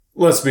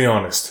Let's be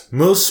honest,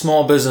 most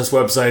small business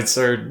websites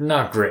are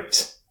not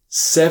great.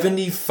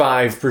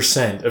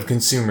 75% of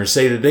consumers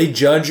say that they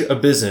judge a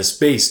business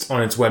based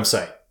on its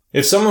website.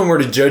 If someone were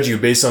to judge you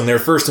based on their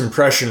first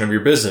impression of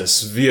your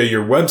business via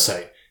your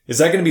website, is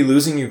that going to be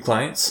losing you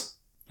clients?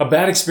 A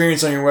bad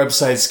experience on your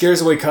website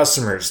scares away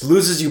customers,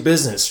 loses you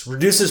business,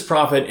 reduces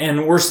profit,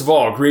 and worst of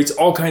all, creates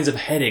all kinds of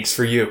headaches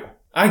for you.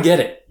 I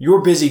get it.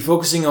 You're busy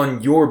focusing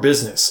on your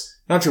business,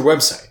 not your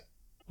website.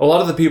 A lot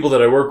of the people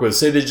that I work with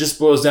say that it just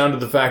boils down to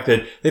the fact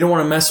that they don't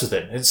want to mess with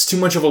it. It's too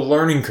much of a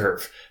learning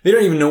curve. They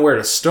don't even know where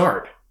to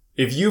start.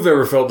 If you've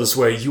ever felt this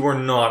way, you are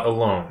not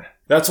alone.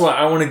 That's why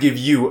I want to give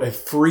you a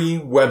free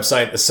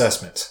website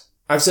assessment.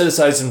 I've set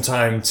aside some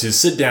time to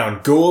sit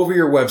down, go over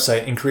your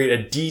website, and create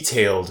a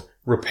detailed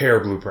repair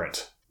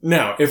blueprint.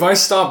 Now, if I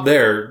stop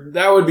there,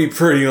 that would be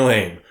pretty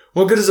lame.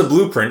 What good is a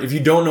blueprint if you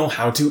don't know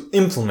how to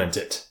implement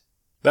it?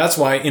 That's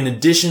why, in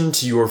addition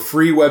to your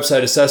free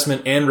website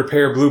assessment and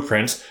repair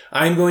blueprint,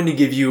 I'm going to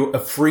give you a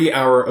free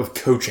hour of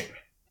coaching.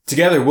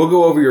 Together, we'll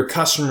go over your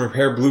custom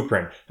repair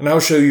blueprint, and I'll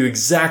show you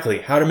exactly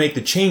how to make the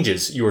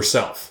changes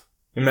yourself.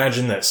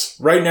 Imagine this.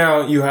 Right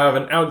now, you have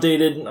an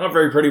outdated, not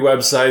very pretty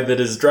website that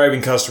is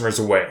driving customers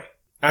away.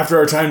 After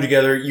our time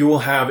together, you will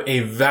have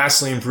a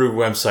vastly improved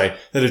website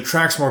that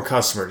attracts more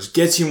customers,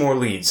 gets you more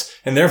leads,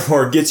 and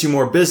therefore gets you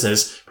more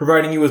business,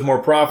 providing you with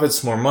more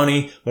profits, more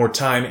money, more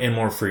time, and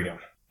more freedom.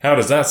 How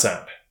does that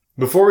sound?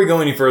 Before we go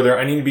any further,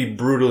 I need to be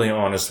brutally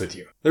honest with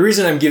you. The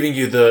reason I'm giving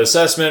you the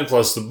assessment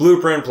plus the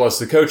blueprint plus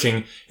the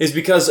coaching is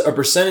because a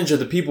percentage of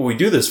the people we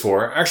do this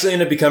for actually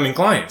end up becoming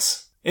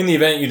clients. In the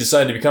event you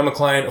decide to become a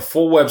client, a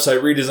full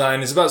website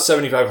redesign is about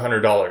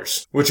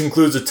 $7,500, which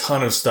includes a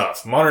ton of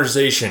stuff.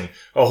 Monetization,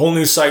 a whole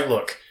new site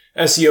look,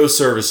 SEO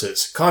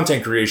services,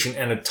 content creation,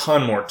 and a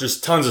ton more.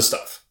 Just tons of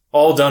stuff.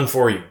 All done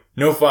for you.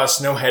 No fuss,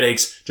 no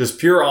headaches, just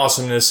pure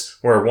awesomeness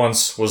where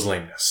once was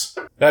lameness.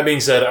 That being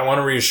said, I want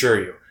to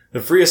reassure you, the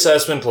free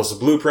assessment plus the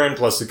blueprint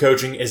plus the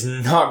coaching is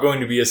not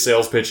going to be a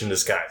sales pitch in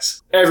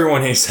disguise.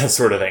 Everyone hates that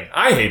sort of thing.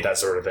 I hate that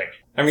sort of thing.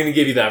 I'm going to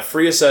give you that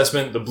free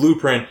assessment, the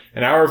blueprint,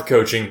 an hour of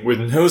coaching with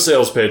no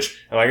sales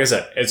pitch, and like I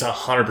said, it's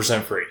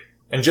 100% free.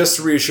 And just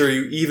to reassure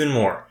you even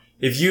more,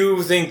 if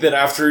you think that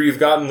after you've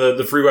gotten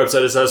the free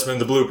website assessment,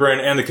 the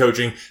blueprint, and the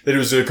coaching, that it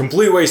was a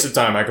complete waste of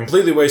time, I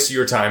completely wasted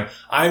your time,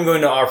 I'm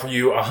going to offer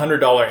you a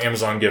 $100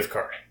 Amazon gift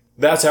card.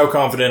 That's how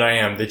confident I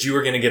am that you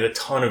are going to get a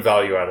ton of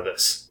value out of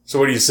this. So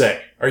what do you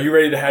say? Are you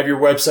ready to have your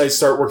website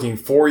start working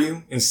for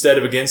you instead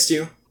of against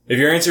you? If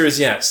your answer is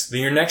yes,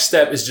 then your next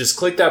step is just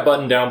click that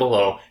button down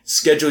below,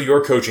 schedule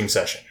your coaching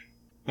session.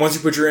 Once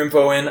you put your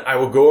info in, I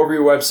will go over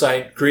your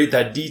website, create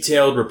that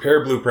detailed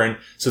repair blueprint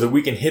so that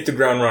we can hit the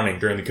ground running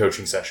during the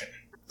coaching session.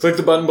 Click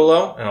the button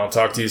below, and I'll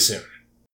talk to you soon.